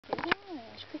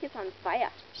Looks like it's on fire.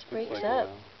 Just breaks up.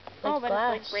 Oh, Like but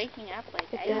glass. it's like breaking up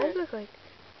like It ice. does look like.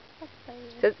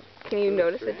 Can you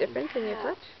notice a difference in your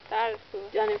touch? That is cool.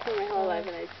 Done it for my whole life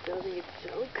and I still think it's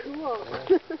so cool.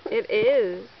 It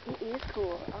is. It is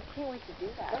cool. I can't wait to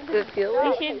do that. Does it feel We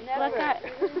like? should look at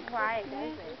why it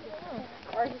does it.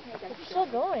 Or just make them It's still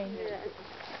going.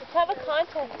 Let's have a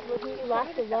contest where who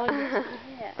lasts the longest.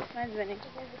 Yeah, mine's winning.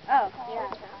 Oh,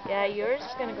 yeah. Yeah, yours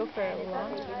is gonna go for a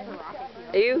long time.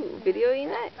 Are you videoing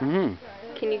that? Mm-hmm.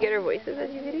 Can you get our voices as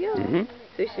you video? Mm-hmm.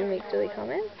 So she makes silly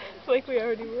comments? Like we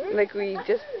already were. Like we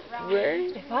just were?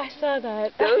 If I saw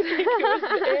that, I Those- would think it was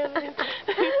the alien.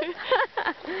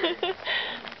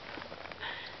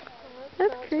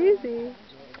 That's crazy.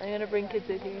 I'm gonna bring kids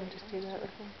in here and just do that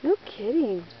with them. No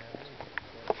kidding.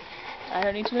 I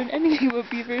don't need to learn anything about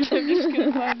beavers. I'm just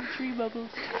gonna find the tree bubbles.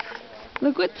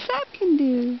 Look what sap can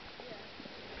do.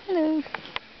 Hello.